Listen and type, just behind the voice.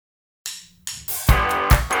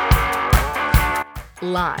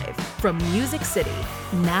Live from Music City,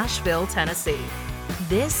 Nashville, Tennessee.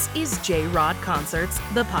 This is J-Rod Concerts,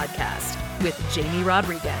 the podcast, with Jamie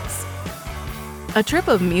Rodriguez. A trip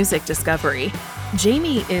of music discovery.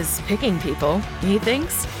 Jamie is picking people he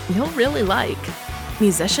thinks you'll really like.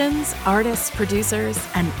 Musicians, artists, producers,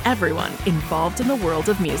 and everyone involved in the world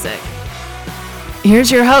of music. Here's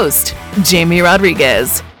your host, Jamie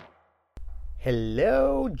Rodriguez.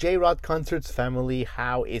 Hello, J-Rod Concerts family.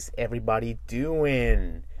 How is everybody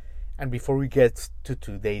doing? And before we get to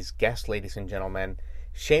today's guest, ladies and gentlemen,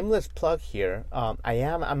 shameless plug here. I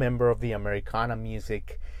am a member of the Americana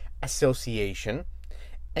Music Association.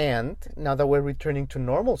 And now that we're returning to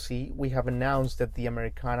normalcy, we have announced that the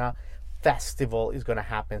Americana Festival is going to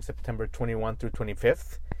happen September 21 through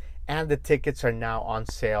 25th. And the tickets are now on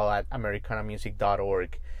sale at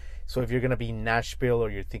americanamusic.org. So if you're going to be in Nashville or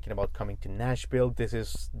you're thinking about coming to Nashville, this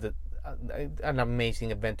is an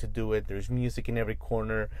amazing event to do it. There's music in every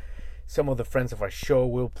corner. Some of the friends of our show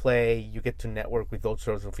will play. You get to network with all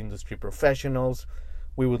sorts of industry professionals.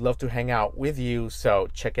 We would love to hang out with you, so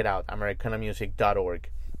check it out, americanamusic.org.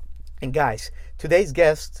 And guys, today's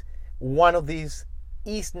guest, one of these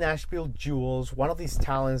East Nashville jewels, one of these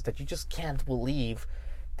talents that you just can't believe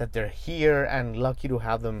that they're here and lucky to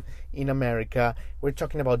have them in America. We're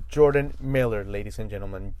talking about Jordan Miller, ladies and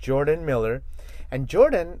gentlemen. Jordan Miller. And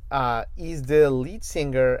Jordan is the lead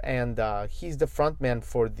singer and he's the frontman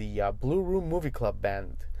for the Blue Room Movie Club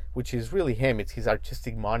band, which is really him. It's his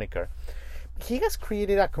artistic moniker. He has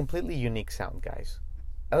created a completely unique sound, guys.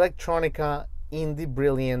 Electronica, indie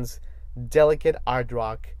brilliance, delicate art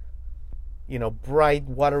rock, bright,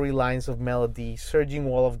 watery lines of melody, surging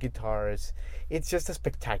wall of guitars. It's just a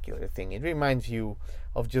spectacular thing. It reminds you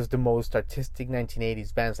of just the most artistic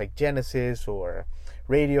 1980s bands like Genesis or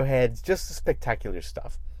Radiohead. Just spectacular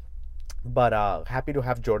stuff. But happy to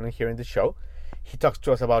have Jordan here in the show. He talks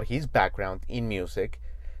to us about his background in music,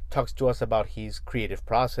 talks to us about his creative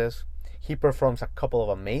process. He performs a couple of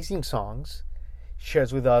amazing songs,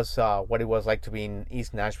 shares with us what it was like to be in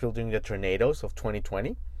East Nashville during the tornadoes of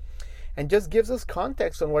 2020, and just gives us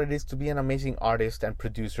context on what it is to be an amazing artist and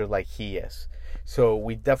producer like he is. So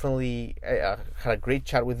we definitely had a great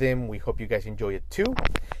chat with him. We hope you guys enjoy it too.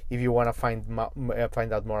 If you want to find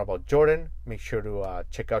out more about Jordan, make sure to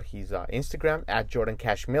check out his Instagram at Jordan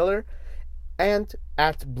Cash Miller and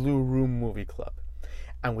at Blue Room Movie Club.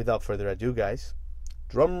 And without further ado, guys,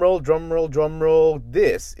 drum roll, drum roll, drum roll.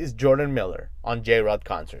 This is Jordan Miller on J-Rod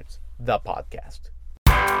Concerts, the podcast.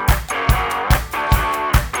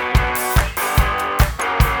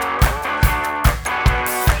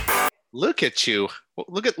 Look at you.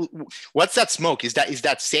 Look at what's that smoke? Is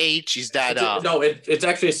that sage? Is that No, it's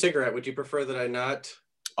actually a cigarette. Would you prefer that I not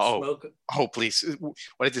smoke? Oh, please.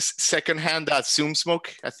 What is this? Secondhand Zoom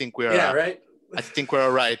smoke? I think we're right. I think we're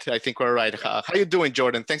all right. How you doing,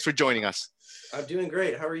 Jordan? Thanks for joining us. I'm doing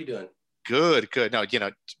great. How are you doing? Good. No,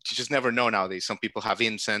 you just never know nowadays. Some people have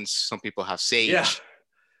incense, some people have sage.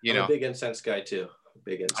 Yeah. I'm a big incense guy too.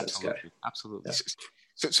 Absolutely. Yeah.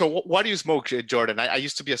 So what do you smoke, Jordan? I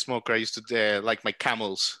used to be a smoker. I used to like my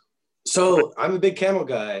Camels. So I'm a big Camel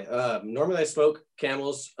guy. Normally I smoke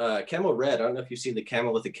Camels. Camel Red. I don't know if you've seen the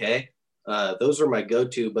Camel with a K. Those are my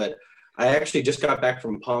go-to, but I actually just got back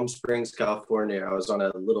from Palm Springs, California. I was on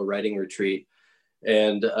a little writing retreat,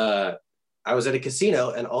 and I was at a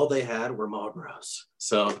casino, and all they had were Marlboros.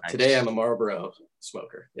 So nice. Today I'm a Marlboro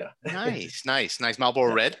smoker. Yeah. Nice.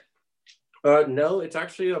 Marlboro Red? No, it's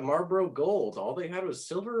actually a Marlboro Gold. All they had was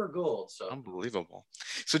silver or gold. So unbelievable.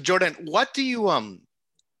 So Jordan, what do you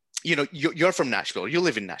you're from Nashville. You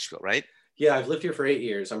live in Nashville, right? Yeah, I've lived here for 8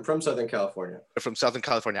 years. I'm from Southern California. From Southern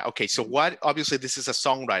California. Okay, so obviously this is a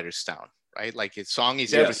songwriter's town, right? Like its song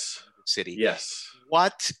is every city. Yes.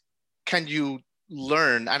 What can you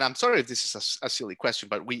learn? And I'm sorry if this is a silly question,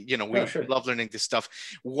 but we love learning this stuff.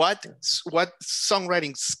 What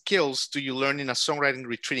songwriting skills do you learn in a songwriting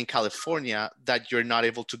retreat in California that you're not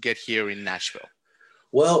able to get here in Nashville?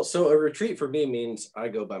 Well, so a retreat for me means I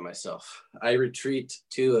go by myself. I retreat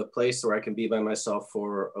to a place where I can be by myself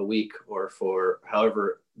for a week or for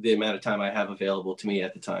however the amount of time I have available to me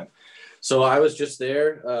at the time. So I was just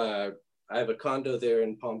there. I have a condo there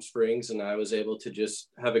in Palm Springs, and I was able to just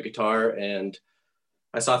have a guitar, and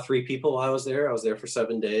I saw 3 people while I was there. I was there for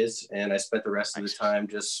 7 days, and I spent the rest of the time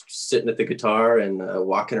just sitting at the guitar and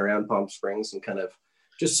walking around Palm Springs and kind of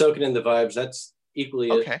just soaking in the vibes. That's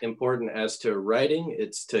equally important as to writing.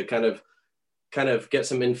 It's to kind of get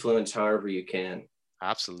some influence however you can.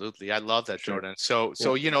 Absolutely. I love that, Sure. Jordan. So,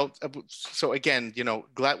 so again,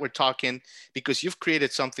 glad we're talking because you've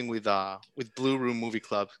created something with Blue Room Movie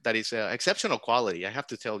Club that is exceptional quality. I have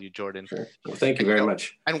to tell you, Jordan. Sure. Well, thank you very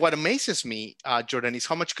much. And what amazes me, Jordan, is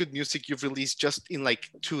how much good music you've released just in like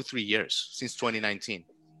 2-3 years since 2019.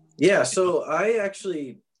 Yeah. So I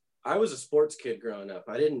was a sports kid growing up.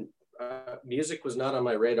 I didn't, music was not on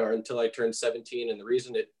my radar until I turned 17. And the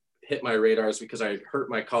reason it hit my radar is because I hurt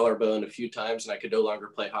my collarbone a few times and I could no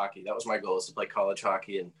longer play hockey. That was my goal, is to play college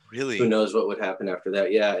hockey, and really, who knows what would happen after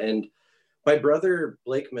that. Yeah. And my brother,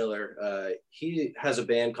 Blake Miller, he has a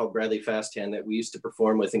band called Bradley Fast Hand that we used to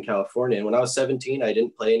perform with in California. And when I was 17, I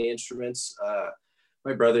didn't play any instruments.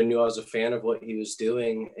 My brother knew I was a fan of what he was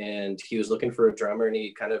doing, and he was looking for a drummer, and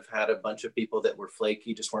he kind of had a bunch of people that were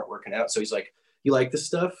flaky, just weren't working out. So he's like, you like this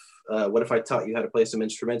stuff? What if I taught you how to play some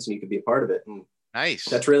instruments and you could be a part of it? And nice.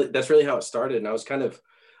 That's really how it started. And I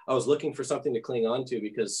was looking for something to cling on to,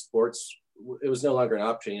 because sports, it was no longer an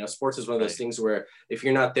option. Sports is one of those things where if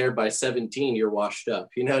you're not there by 17, you're washed up.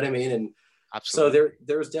 You know what I mean? And absolutely. So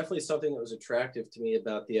there was definitely something that was attractive to me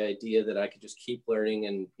about the idea that I could just keep learning,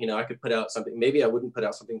 and, I could put out something. Maybe I wouldn't put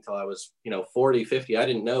out something until I was, 40, 50. I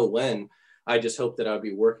didn't know when. I just hoped that I'd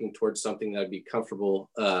be working towards something that I'd be comfortable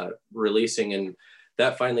releasing. And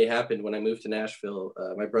that finally happened when I moved to Nashville.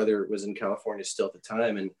 My brother was in California still at the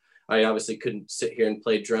time, and I obviously couldn't sit here and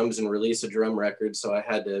play drums and release a drum record. So I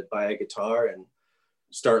had to buy a guitar and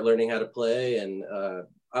start learning how to play. And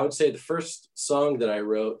I would say the first song that I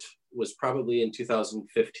wrote was probably in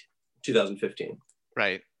 2015.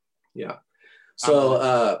 Right. Yeah.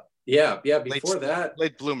 So before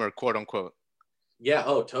late bloomer, quote unquote. Yeah.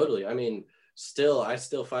 Oh, totally. I mean, I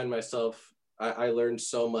still find myself, I learn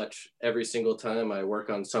so much every single time I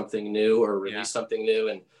work on something new or release something new.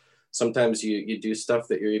 And sometimes you do stuff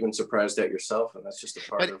that you're even surprised at yourself. And that's just a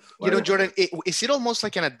part of learning. Jordan, is it almost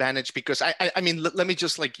like an advantage? Because I mean, let me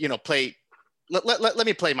just play. Let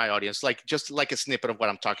me play my audience, just like a snippet of what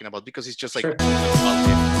I'm talking about, because it's just like, sure.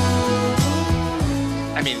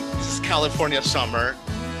 I mean, this is California summer.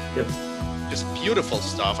 Yep. Just beautiful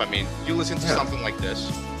stuff. I mean, you listen to something like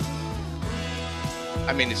this.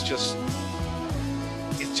 I mean, it's just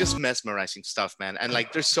mesmerizing stuff, man. And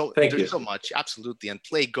there's so much, absolutely. And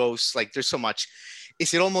Play Ghosts, there's so much.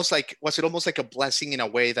 Was it almost like a blessing in a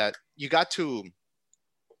way that you got to,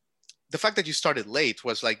 the fact that you started late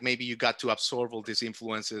was maybe you got to absorb all these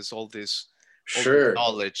influences, all this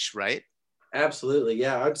knowledge, right? Absolutely.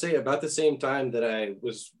 Yeah. I'd say about the same time that I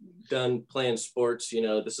was done playing sports,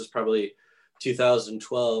 this is probably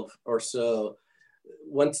 2012 or so.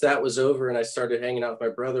 Once that was over and I started hanging out with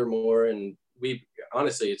my brother more, and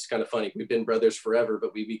honestly, it's kind of funny. We've been brothers forever,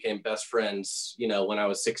 but we became best friends, when I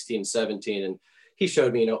was 16, 17. And he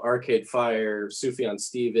showed me, Arcade Fire, Sufjan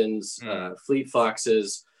Stevens, Fleet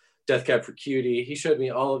Foxes, Death Cab for Cutie. He showed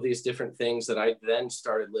me all of these different things that I then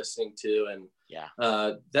started listening to. And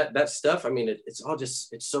that stuff, I mean, it's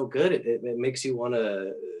so good. It makes you want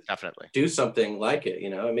to definitely do something like it.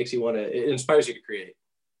 It makes you want to, it inspires you to create.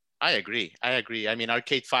 I agree. I mean,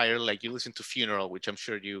 Arcade Fire, you listen to Funeral, which I'm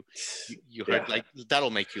sure you heard,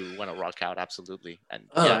 that'll make you want to rock out. Absolutely. And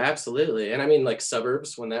absolutely. And I mean,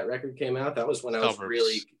 Suburbs, when that record came out, that was when I was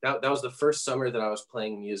really, that was the first summer that I was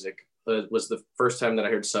playing music. It was the first time that I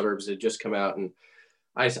heard Suburbs. It had just come out, and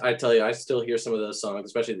I tell you, I still hear some of those songs,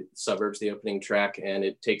 especially Suburbs, the opening track, and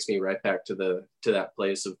it takes me right back to that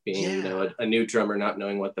place of being, a new drummer, not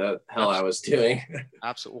knowing what the hell I was doing.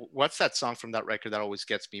 Absolutely. What's that song from that record that always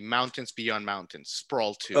gets me? Mountains Beyond Mountains,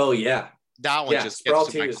 Sprawl 2. Oh yeah, that one just Sprawl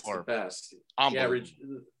gets to 2 my is core. the best.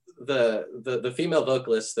 Unbelievable. Yeah, the female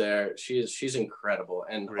vocalist there, she's incredible,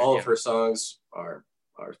 and all of her songs are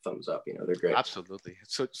thumbs up. They're great. Absolutely.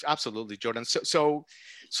 So absolutely, Jordan. So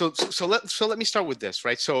let me start with this,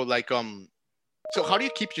 right? So so how do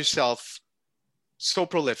you keep yourself so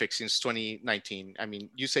prolific since 2019? I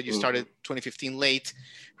mean, you said you started 2015 late,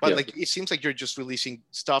 but it seems like you're just releasing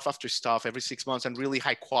stuff after stuff every 6 months and really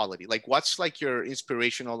high quality. What's your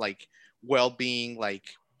inspirational well-being?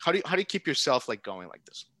 How do you keep yourself going like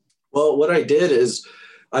this? Well, what I did is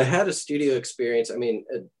I had a studio experience. I mean,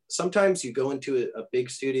 sometimes you go into a big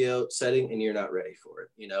studio setting and you're not ready for it.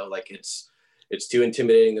 It's too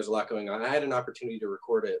intimidating. There's a lot going on. I had an opportunity to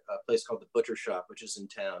record at a place called the Butcher Shop, which is in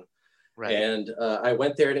town. Right. And I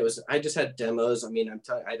went there, and I just had demos. I mean,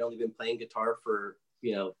 I'd only been playing guitar for,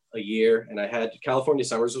 a year, and I had California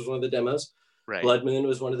Summers was one of the demos. Right. Blood Moon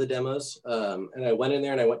was one of the demos. And I went in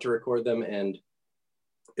there and I went to record them, and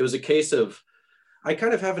it was a case of, I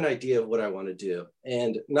kind of have an idea of what I want to do.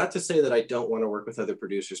 And not to say that I don't want to work with other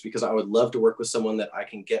producers, because I would love to work with someone that I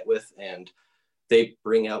can get with and they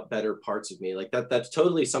bring out better parts of me. Like that's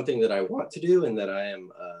totally something that I want to do and that I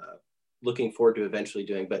am looking forward to eventually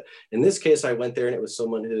doing. But in this case, I went there and it was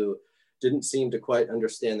someone who didn't seem to quite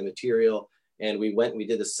understand the material. And we went and we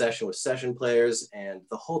did a session with session players. And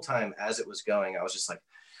the whole time as it was going, I was just like,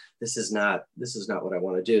 this is not what I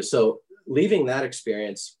want to do. So leaving that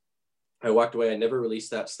experience, I walked away. I never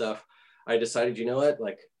released that stuff. I decided, you know what,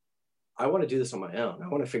 like, I want to do this on my own. I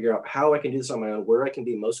want to figure out how I can do this on my own, where I can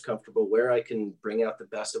be most comfortable, where I can bring out the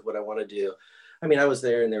best of what I want to do. I mean, I was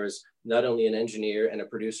there and there was not only an engineer and a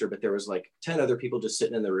producer, but there was like 10 other people just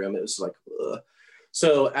sitting in the room. It was like, ugh.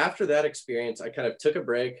 So after that experience, I kind of took a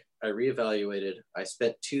break. I reevaluated. I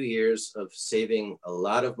spent 2 years of saving a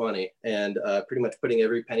lot of money and pretty much putting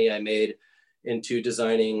every penny I made into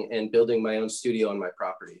designing and building my own studio on my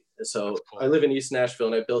property. So cool. I live in East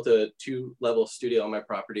Nashville and I built a 2-level studio on my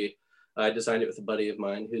property. I designed it with a buddy of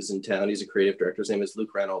mine who's in town. He's a creative director. His name is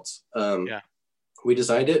Luke Reynolds. We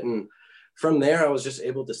designed it. And from there, I was just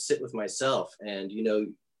able to sit with myself. And, you know,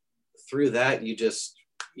 through that, you just,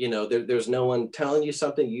 you know, there's no one telling you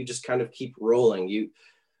something. You just kind of keep rolling.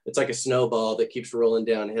 It's like a snowball that keeps rolling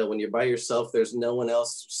downhill. When you're by yourself, there's no one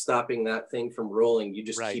else stopping that thing from rolling. You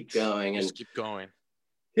just keep going. And just keep going.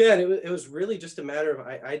 Yeah. And it was really just a matter of,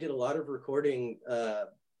 I did a lot of recording.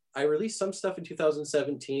 I released some stuff in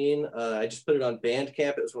 2017. I just put it on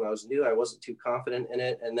Bandcamp. It was when I was new. I wasn't too confident in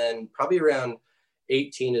it. And then probably around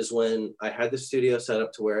 18 is when I had the studio set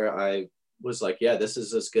up to where I was like, yeah, this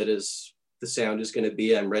is as good as the sound is going to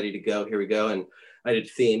be. I'm ready to go. Here we go. And I did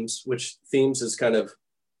Themes, which Themes is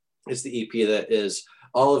it's the EP that is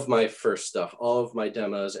all of my first stuff, all of my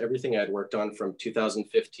demos, everything I'd worked on from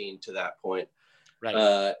 2015 to that point.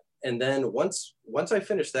 Right. And then once I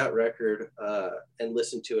finished that record and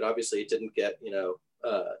listened to it, obviously it didn't get, you know,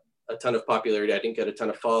 a ton of popularity. I didn't get a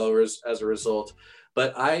ton of followers as a result,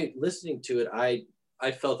 but listening to it,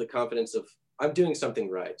 I felt the confidence of I'm doing something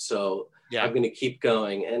right. So yeah. I'm going to keep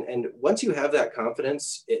going. And once you have that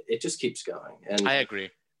confidence, it just keeps going. And I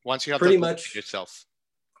agree. Once you have pretty that much yourself.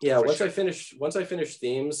 Yeah. Once I finished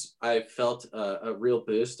Themes, I felt a real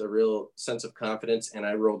boost, a real sense of confidence. And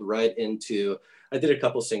I rolled right into, I did a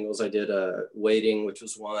couple singles. I did Waiting, which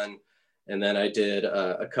was one. And then I did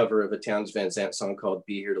a cover of a Townes Van Zandt song called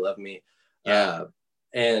Be Here to Love Me. Yeah.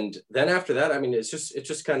 And then after that, I mean, it's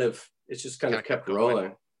just kind of kept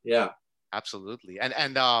rolling. Yeah, absolutely.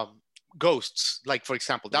 And Ghosts, like for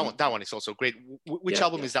example, that one is also great. Which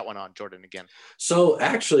album is that one on, Jordan, again? So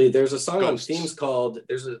actually, there's a song on Themes called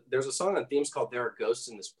there's a song on Themes called There Are Ghosts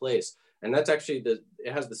in This Place, and that's actually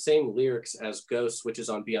it has the same lyrics as Ghosts, which is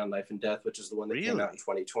on Beyond Life and Death, which is the one that came out in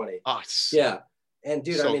 2020. Oh, yeah. And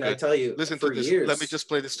dude, so I mean, good. I tell you, listen to this. Years, let me just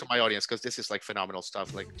play this to my audience because this is like phenomenal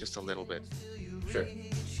stuff. Like just a little bit. Sure.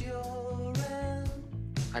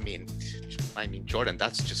 I mean, Jordan,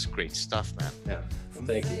 that's just great stuff, man. Yeah,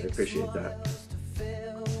 thank you. I appreciate that.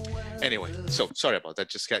 Anyway, so sorry about that.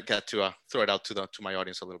 Just got to throw it out to my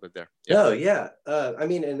audience a little bit there. Yeah. No, yeah. I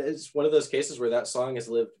mean, and it's one of those cases where that song has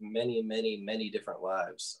lived many, many, many different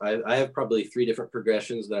lives. I have probably 3 different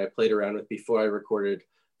progressions that I played around with before I recorded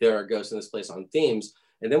There Are Ghosts in This Place on Themes.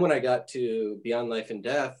 And then when I got to Beyond Life and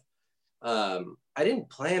Death, I didn't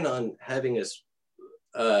plan on having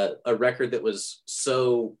a record that was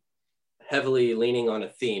so heavily leaning on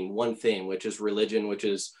one theme, which is religion, which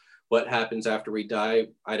is what happens after we die.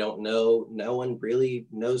 I don't know. No one really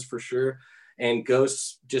knows for sure. And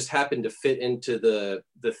Ghosts just happened to fit into the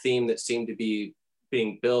theme that seemed to be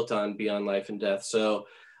being built on Beyond Life and Death. So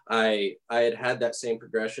I had that same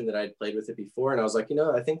progression that I'd played with it before. And I was like,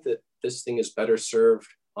 I think that this thing is better served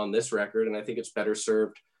on this record. And I think it's better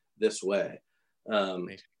served this way.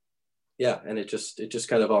 Yeah. And it just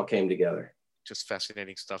kind of all came together. Just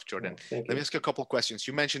fascinating stuff, Jordan. Oh, let me ask you a couple of questions.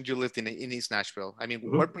 You mentioned you lived in East Nashville. I mean,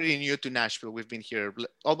 we're pretty new to Nashville. We've been here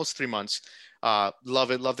almost 3 months.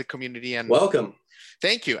 Love it. Love the community. And welcome.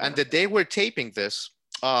 Thank you. And the day we're taping this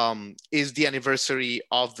is the anniversary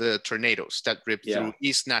of the tornadoes that ripped through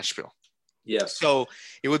East Nashville. Yes. So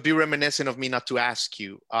it would be reminiscent of me not to ask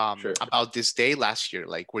you sure. about this day last year.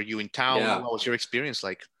 Like, were you in town? Yeah. What was your experience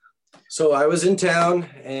like? So I was in town,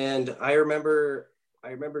 and I remember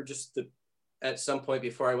just at some point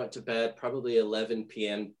before I went to bed, probably 11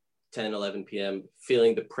 p.m.,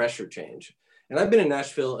 feeling the pressure change. And I've been in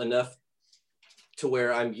Nashville enough to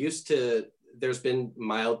where I'm used to, there's been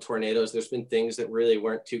mild tornadoes. There's been things that really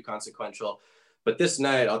weren't too consequential. But this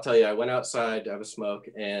night, I'll tell you, I went outside to have a smoke,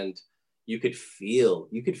 and you could feel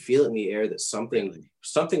it in the air that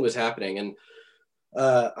something was happening. And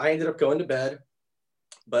I ended up going to bed.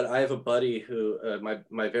 but I have a buddy who,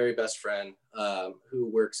 my very best friend, who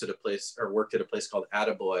worked at a place called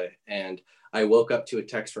Attaboy. And I woke up to a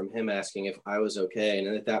text from him asking if I was okay. And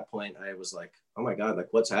then at that point I was like, oh my God, like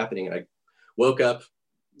what's happening? And I woke up,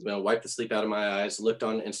 wiped the sleep out of my eyes, looked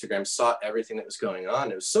on Instagram, saw everything that was going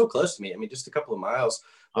on. It was so close to me. I mean, just a couple of miles.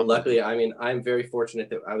 But luckily, I mean, I'm very fortunate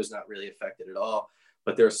that I was not really affected at all.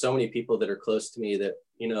 But there are so many people that are close to me that,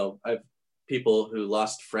 I've people who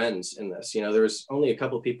lost friends in this. There was only a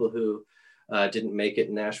couple of people who didn't make it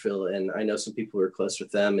in Nashville. And I know some people who are close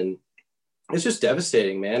with them. And it's just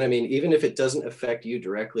devastating, man. I mean, even if it doesn't affect you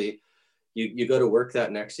directly, you go to work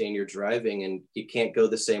that next day and you're driving and you can't go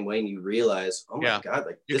the same way. And you realize, oh my God,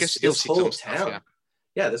 like this whole town. Stuff,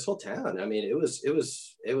 this whole town. I mean, it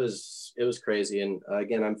was crazy. And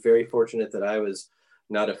again, I'm very fortunate that I was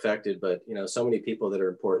not affected, but so many people that are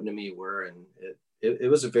important to me were, and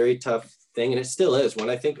it was a very tough thing. And it still is. When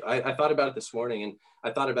I thought about it this morning, and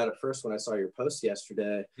I thought about it first when I saw your post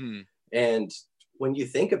yesterday. And when you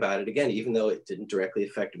think about it again, even though it didn't directly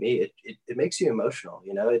affect me, it makes you emotional.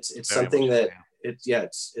 It's something that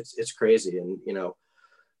it's crazy. And,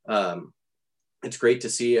 it's great to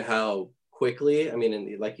see how quickly, I mean,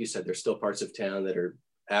 and like you said, there's still parts of town that are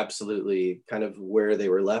absolutely kind of where they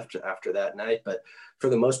were left after that night. But for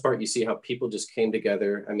the most part, you see how people just came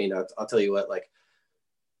together. I mean, I'll tell you what, like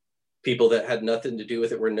people that had nothing to do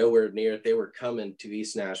with it were nowhere near it. They were coming to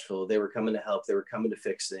East Nashville. They were coming to help. They were coming to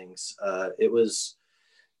fix things.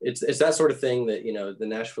 It's that sort of thing that, the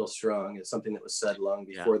Nashville Strong is something that was said long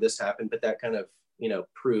before this happened, but that kind of,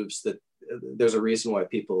 proves that there's a reason why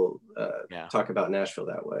people talk about Nashville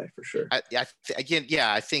that way, for sure. I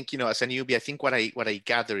think, as a newbie, I think what I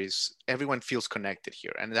gather is everyone feels connected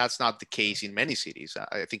here. And that's not the case in many cities.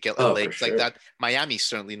 I think LA is like that. Miami's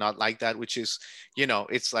certainly not like that, which is,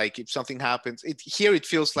 it's like if something happens, here it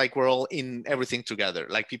feels like we're all in everything together.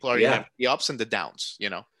 Like people are in the ups and the downs,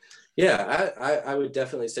 Yeah, I would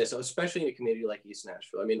definitely say so, especially in a community like East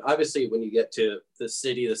Nashville. I mean, obviously, when you get to the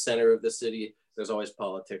city, the center of the city, there's always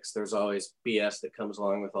politics. There's always BS that comes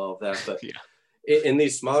along with all of that. But in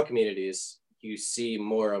these small communities, you see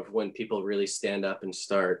more of when people really stand up and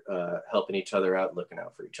start helping each other out, looking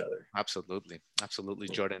out for each other. Absolutely,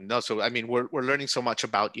 Jordan. No, so I mean, we're learning so much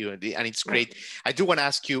about you, and it's great. I do want to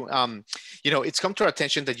ask you, it's come to our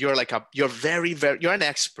attention that you're you're an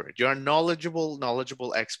expert. You're a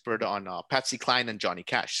knowledgeable expert on Patsy Cline and Johnny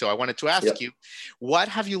Cash. So I wanted to ask you, what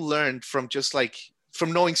have you learned from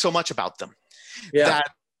from knowing so much about them?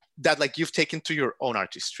 That like you've taken to your own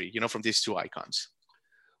artistry, from these two icons?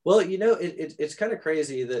 Well, it's kind of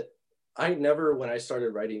crazy that I never, when I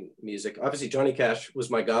started writing music, obviously Johnny Cash was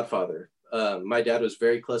my godfather. My dad was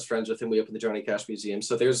very close friends with him. We opened the Johnny Cash Museum.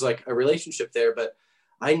 So there's like a relationship there, but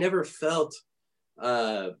I never felt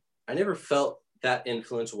that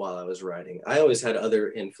influence while I was writing. I always had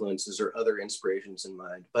other influences or other inspirations in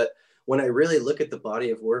mind. But when I really look at the body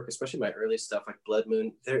of work, especially my early stuff like Blood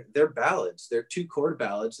Moon, they're ballads. They're 2-chord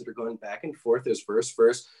ballads that are going back and forth. There's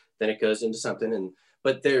verse, then it goes into something.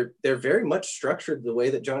 But they're very much structured the way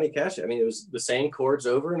that Johnny Cash, I mean, it was the same chords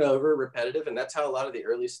over and over, repetitive. And that's how a lot of the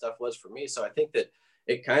early stuff was for me. So I think that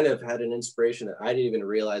it kind of had an inspiration that I didn't even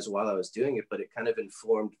realize while I was doing it, but it kind of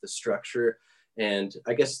informed the structure and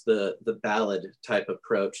I guess the ballad type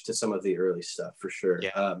approach to some of the early stuff, for sure.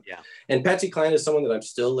 And Patsy Cline is someone that I'm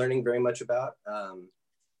still learning very much about.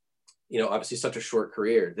 Obviously such a short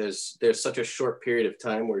career. There's such a short period of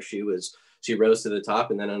time where she rose to the top,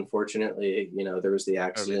 and then unfortunately, there was the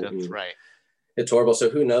accident. That's right. It's horrible. So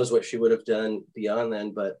who knows what she would have done beyond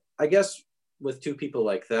then? But I guess with two people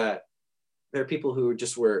like that, there are people who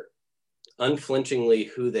just were unflinchingly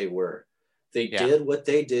who they were. They did what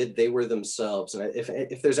they did. They were themselves. And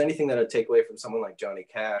if there's anything that I'd take away from someone like Johnny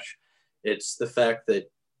Cash, it's the fact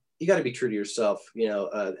that you got to be true to yourself.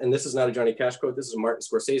 And this is not a Johnny Cash quote. This is a Martin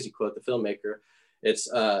Scorsese quote, the filmmaker. It's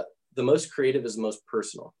the most creative is the most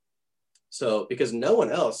personal. So because no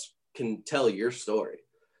one else can tell your story.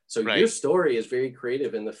 So your story is very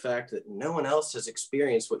creative in the fact that no one else has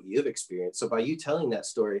experienced what you've experienced. So by you telling that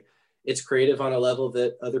story, it's creative on a level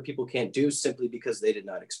that other people can't do simply because they did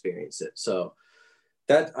not experience it. So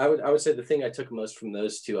that I would say the thing I took most from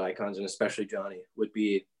those two icons, and especially Johnny, would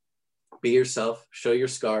be yourself, show your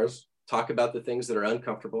scars, talk about the things that are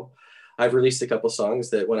uncomfortable. I've released a couple songs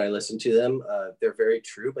that when I listen to them, they're very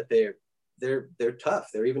true, but they're tough.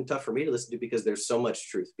 They're even tough for me to listen to because there's so much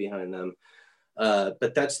truth behind them.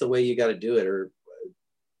 But that's the way you got to do it, or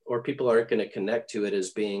people aren't going to connect to it as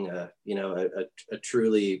being a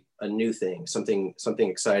truly a new thing, something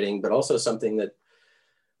exciting, but also something that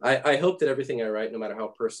I hope that everything I write, no matter how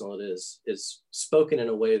personal it is spoken in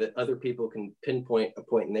a way that other people can pinpoint a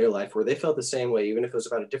point in their life where they felt the same way, even if it was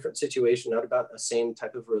about a different situation, not about a same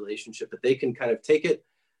type of relationship, but they can kind of take it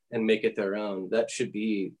and make it their own. That should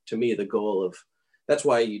be, to me, the goal of, that's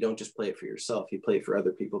why you don't just play it for yourself, you play it for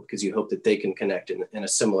other people, because you hope that they can connect in a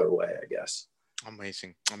similar way, I guess.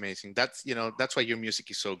 Amazing. That's, that's why your music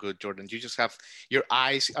is so good, Jordan. You just have, your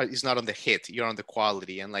eyes is not on the hit, you're on the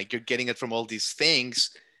quality, and like you're getting it from all these things,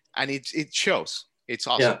 and it shows. It's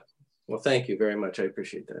awesome. Yeah. Well, thank you very much. I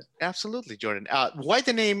appreciate that. Absolutely, Jordan. Why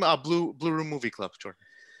the name Blue Room Movie Club, Jordan?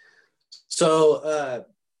 So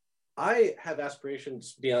I have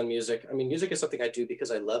aspirations beyond music. I mean, music is something I do because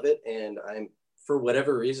I love it, and for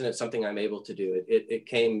whatever reason, it's something I'm able to do. It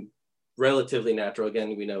came relatively natural.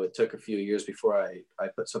 Again, we know it took a few years before I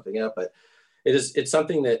put something out, but it's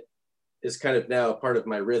something that is kind of now a part of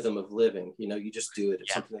my rhythm of living. You just do it.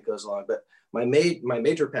 It's something that goes along. But my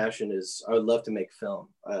major passion is I would love to make film.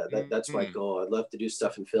 That's my goal. I'd love to do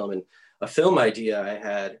stuff in film. And a film idea I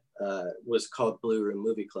had was called Blue Room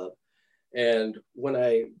Movie Club. And when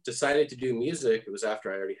I decided to do music, it was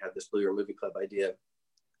after I already had this Blue Room Movie Club idea.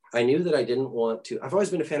 I knew that I didn't want to, I've always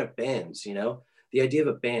been a fan of bands, the idea of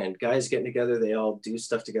a band, guys getting together, they all do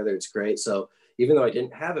stuff together. It's great. So even though I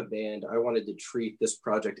didn't have a band, I wanted to treat this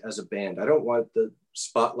project as a band. I don't want the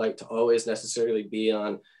spotlight to always necessarily be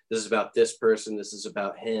on, this is about this person, this is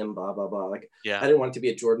about him, blah, blah, blah. I didn't want it to be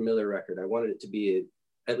a Jordan Miller record. I wanted it to be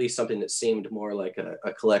at least something that seemed more like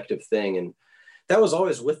a collective thing. And that was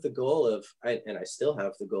always with the goal of, and I still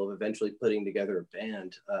have the goal of eventually putting together a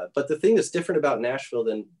band. But the thing that's different about Nashville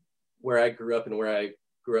than where I grew up and where I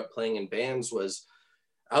grew up playing in bands was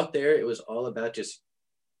out there, it was all about it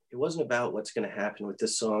wasn't about what's going to happen with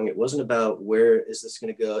this song. It wasn't about where is this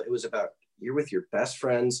going to go. It was about, you're with your best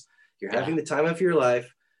friends, you're having the time of your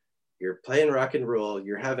life, you're playing rock and roll,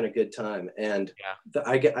 you're having a good time. And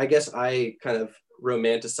I guess I kind of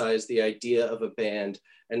romanticized the idea of a band.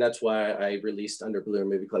 And that's why I released under Blue Room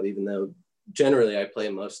Movie Club, even though generally I play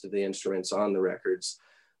most of the instruments on the records.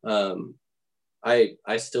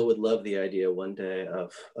 I still would love the idea one day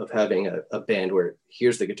of having a band where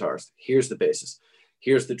here's the guitarist, here's the bassist,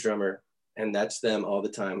 here's the drummer, and that's them all the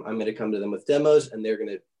time. I'm going to come to them with demos, and they're going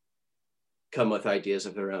to come with ideas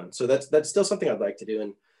of their own. So that's still something I'd like to do.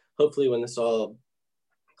 And hopefully when this all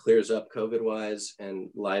clears up COVID-wise and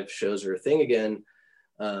live shows are a thing again,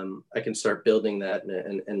 I can start building that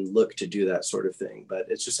and look to do that sort of thing. But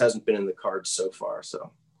it just hasn't been in the cards so far.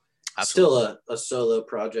 So still a solo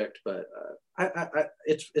project, but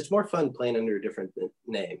it's more fun playing under a different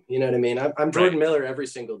name. You know what I mean? I'm Jordan Miller every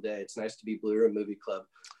single day. It's nice to be Blue Room Movie Club,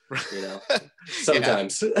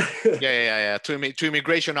 sometimes. Yeah. To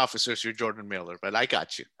immigration officers, you're Jordan Miller, but I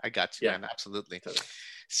got you, man. Absolutely. Totally.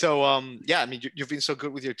 So, I mean, you've been so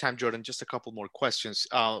good with your time, Jordan. Just a couple more questions.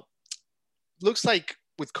 Looks like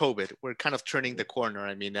with COVID, we're kind of turning the corner.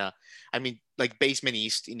 I mean, like Basement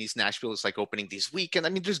East in East Nashville is like opening this weekend. I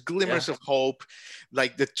mean, there's glimmers of hope.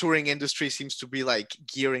 Like the touring industry seems to be like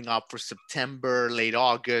gearing up for September, late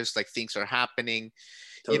August. Like things are happening.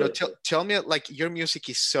 Totally. Tell me, like your music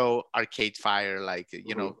is so Arcade Fire. Like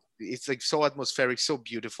it's like so atmospheric, so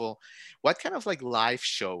beautiful. What kind of like live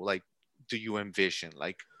show like do you envision?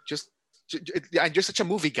 Like I'm just such a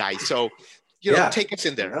movie guy, so take us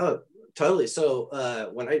in there. No, totally.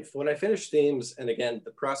 So when I finished Themes, and again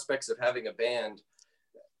the prospects of having a band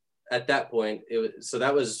at that point,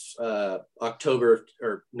 that was October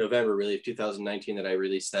or November really of 2019 that I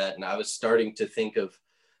released that, and I was starting to think of,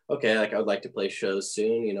 okay, like I would like to play shows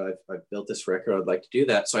soon. I've built this record, I'd like to do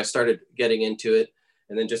that. So I started getting into it,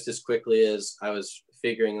 and then just as quickly as I was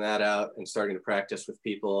figuring that out and starting to practice with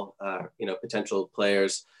people, potential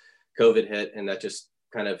players, COVID hit, and that just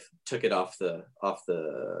kind of took it off the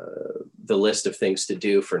list of things to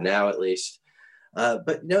do for now, at least.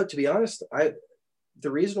 But no, to be honest,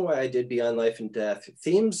 the reason why I did Beyond Life and Death,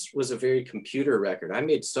 Themes was a very computer record. I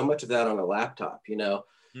made so much of that on a laptop,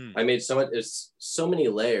 I made so many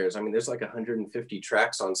layers. I mean, there's like 150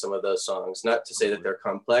 tracks on some of those songs, not to say that they're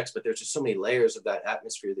complex, but there's just so many layers of that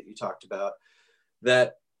atmosphere that you talked about,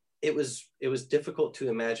 that it was difficult to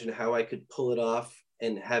imagine how I could pull it off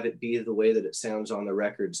and have it be the way that it sounds on the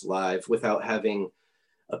records live without having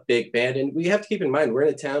a big band. And we have to keep in mind, we're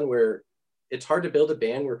in a town where it's hard to build a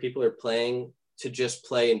band where people are playing to just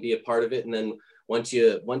play and be a part of it. And then once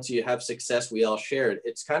you have success, we all share it.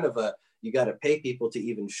 It's kind of you got to pay people to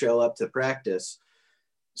even show up to practice.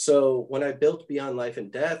 So when I built Beyond Life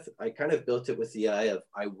and Death, I kind of built it with the eye of,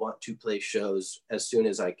 I want to play shows as soon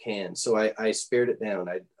as I can. So I spared it down.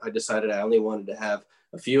 I decided I only wanted to have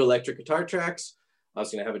a few electric guitar tracks. I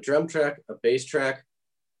was going to have a drum track, a bass track,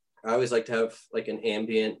 I always like to have like an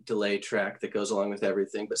ambient delay track that goes along with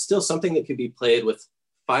everything, but still something that could be played with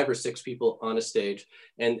 5 or 6 people on a stage,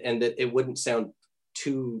 and that it wouldn't sound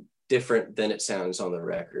too different than it sounds on the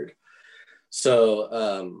record.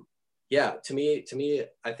 So yeah, to me,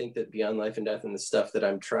 I think that Beyond Life and Death and the stuff that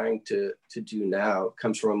I'm trying to do now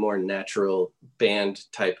comes from a more natural band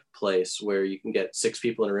type place where you can get 6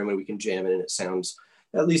 people in a room and we can jam it and it sounds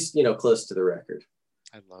at least, you know, close to the record.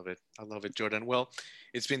 I love it. I love it, Jordan. Well,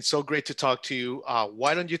 it's been so great to talk to you.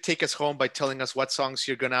 Why don't you take us home by telling us what songs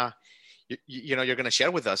you're gonna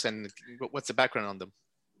share with us, and what's the background on them?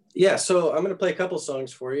 Yeah, so I'm gonna play a couple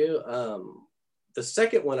songs for you. The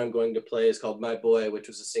second one I'm going to play is called My Boy, which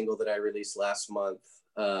was a single that I released last month.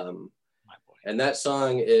 My Boy. And that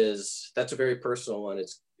song that's a very personal one.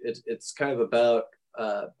 It's kind of about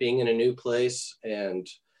being in a new place and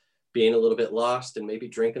being a little bit lost and maybe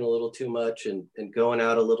drinking a little too much and going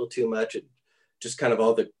out a little too much. And just kind of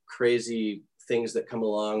all the crazy things that come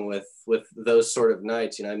along with those sort of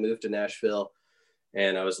nights. You know, I moved to Nashville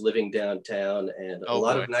and I was living downtown, and a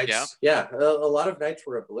lot of nights, a lot of nights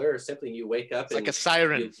were a blur. Simply you wake up, it's like a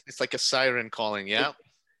siren. It's like a siren calling. Yeah,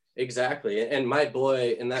 exactly. And My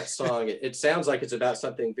Boy in that song, it sounds like it's about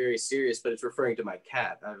something very serious, but it's referring to my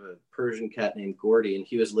cat. I have a Persian cat named Gordy, and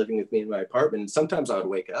he was living with me in my apartment. And sometimes I would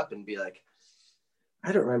wake up and be like,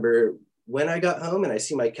 I don't remember when I got home, and I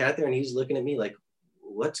see my cat there, and he's looking at me like,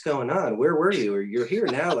 what's going on? Where were you? Or you're here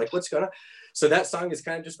now? Like, what's going on? So that song is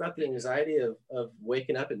kind of just about the anxiety of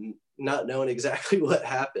waking up and not knowing exactly what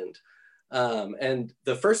happened. And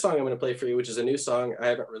the first song I'm going to play for you, which is a new song I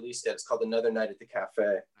haven't released yet, it's called Another Night at the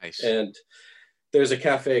Cafe. Nice. And there's a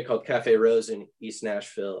cafe called Cafe Rose in East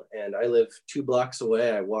Nashville, and I live 2 blocks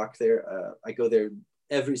away. I walk there. I go there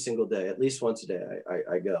every single day, at least once a day.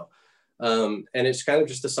 I go, and it's kind of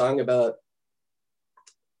just a song about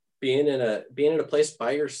being in a place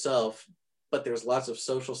by yourself, but there's lots of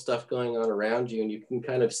social stuff going on around you, and you can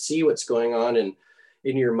kind of see what's going on, and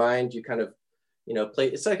in your mind you kind of, you know, play.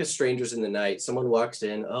 It's like a Strangers in the Night. Someone walks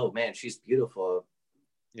in, oh man, she's beautiful,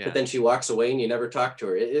 but then she walks away and you never talk to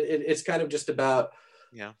her. It's kind of just about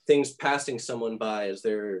things passing someone by as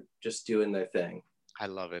they're just doing their thing. I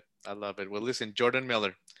love it. Well, listen, Jordan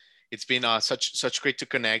Miller, it's been such great to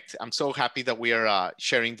connect. I'm so happy that we are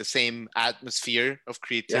sharing the same atmosphere of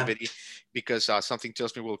creativity, because something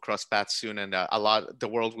tells me we'll cross paths soon, and the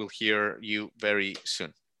world will hear you very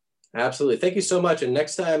soon. Absolutely. Thank you so much. And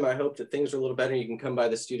next time, I hope that things are a little better. You can come by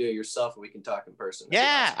the studio yourself and we can talk in person.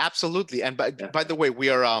 Awesome. Absolutely. And by the way, we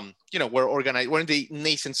are, we're organized. We're in the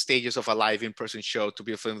nascent stages of a live in-person show to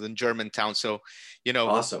be filmed in Germantown. So,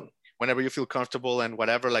 awesome. Whenever you feel comfortable and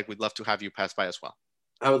whatever, like, we'd love to have you pass by as well.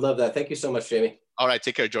 I would love that. Thank you so much, Jamie. All right.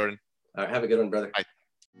 Take care, Jordan. All right. Have a good one, brother. Bye.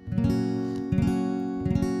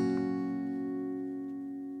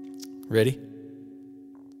 Ready?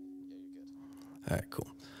 All right, cool.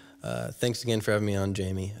 Thanks again for having me on,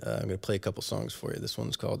 Jamie. I'm going to play a couple songs for you. This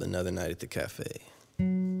one's called Another Night at the Cafe.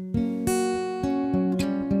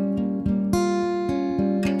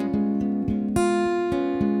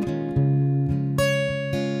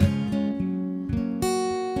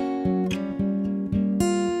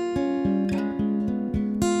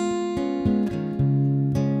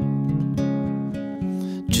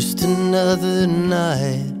 Just another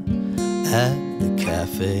night at the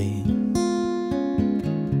cafe.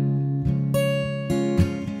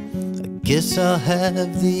 Guess I'll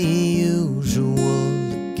have the usual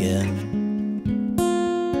again.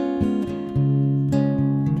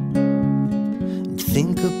 And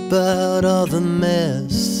think about all the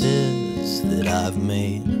messes that I've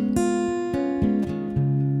made,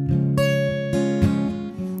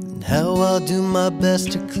 and how I'll do my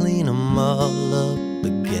best to clean them all up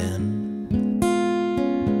again.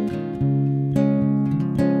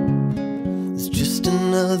 It's just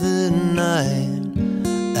another night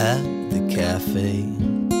at cafe.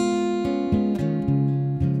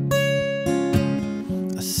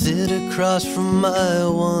 I sit across from my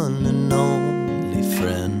one and only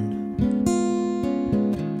friend.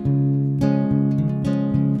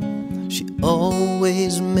 She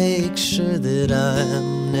always makes sure that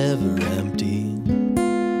I'm never empty.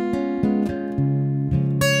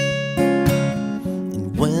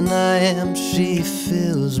 And when I am, she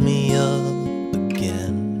fills me up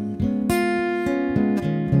again.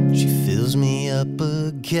 She fills me up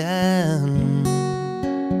again.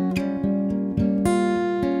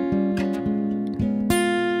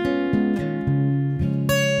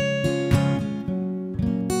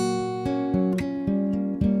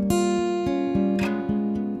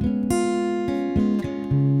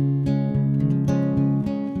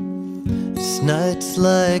 It's nights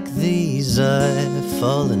like these I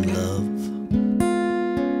fall in love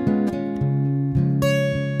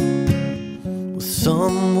with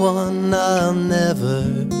someone I'll never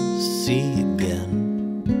see again.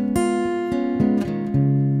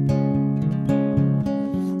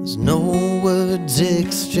 There's no words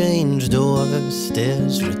exchanged or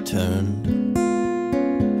stares returned.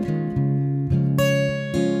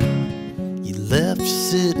 You left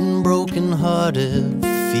sitting broken-hearted,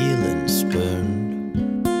 feeling spurned.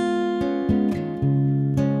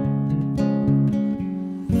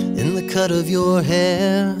 In the cut of your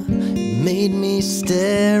hair, it made me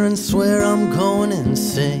stare and swear I'm going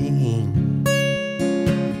insane.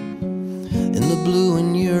 And the blue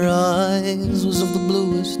in your eyes was of the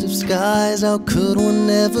bluest of skies. How could one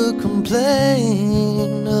ever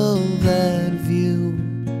complain of that view?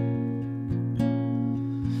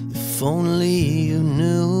 If only you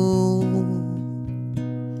knew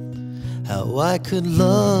how I could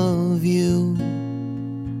love you,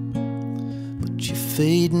 but you're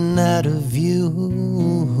fading out of view.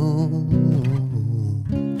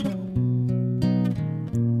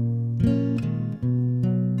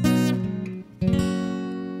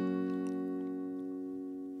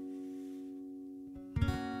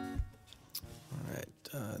 All right,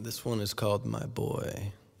 this one is called My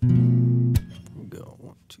Boy. Here we go.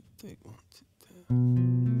 1, 2, 3, 1, 2, 3.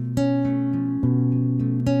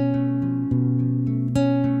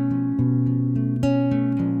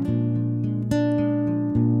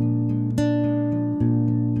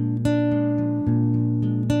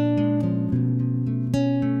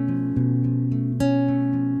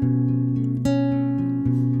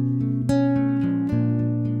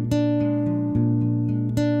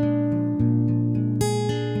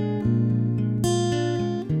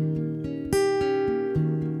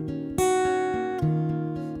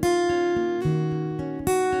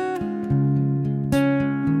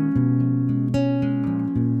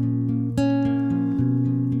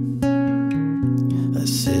 I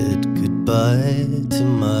said goodbye to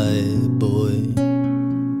my boy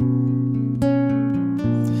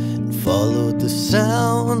and followed the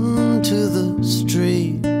sound to the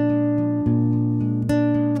street.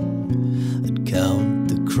 I'd count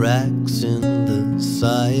the cracks in the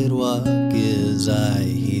sidewalk as I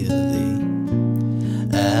hear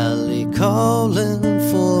the alley calling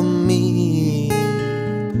for me.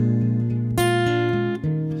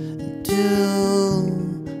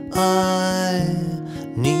 Do I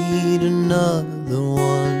need another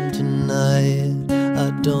one tonight?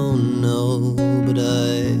 I don't know, but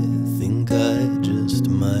I think I just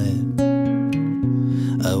might.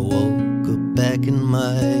 I woke up back in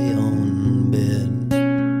my own bed.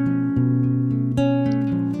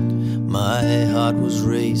 My heart was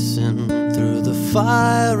racing through the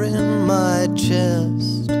fire in my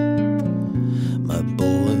chest. My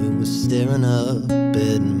boy was staring up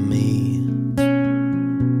at me,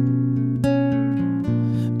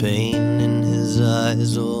 pain in his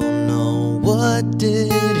eyes, oh no, what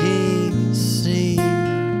did he see?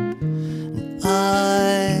 And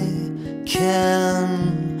I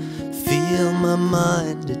can feel my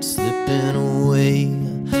mind, it's slipping away.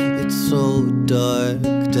 It's so dark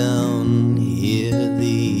down here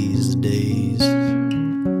these days.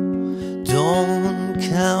 Don't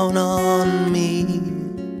count on me,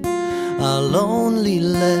 I'll only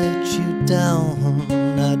let you down.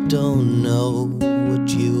 I don't know what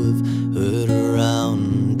you have heard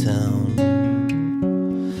around town.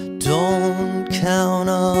 Don't count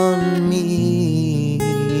on me,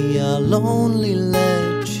 I'll only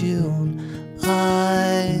let you.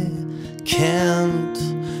 I can't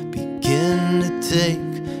begin to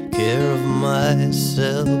take care of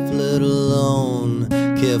myself, let alone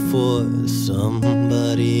care for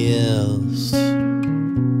somebody else.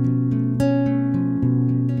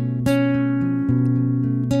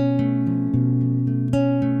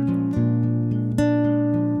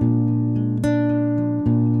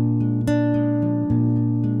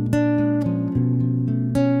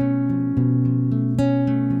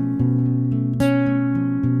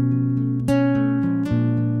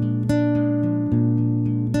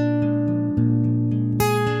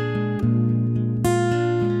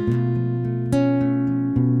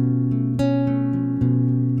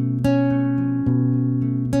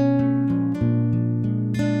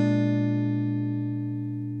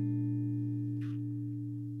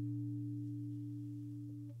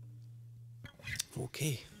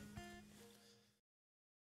 Okay.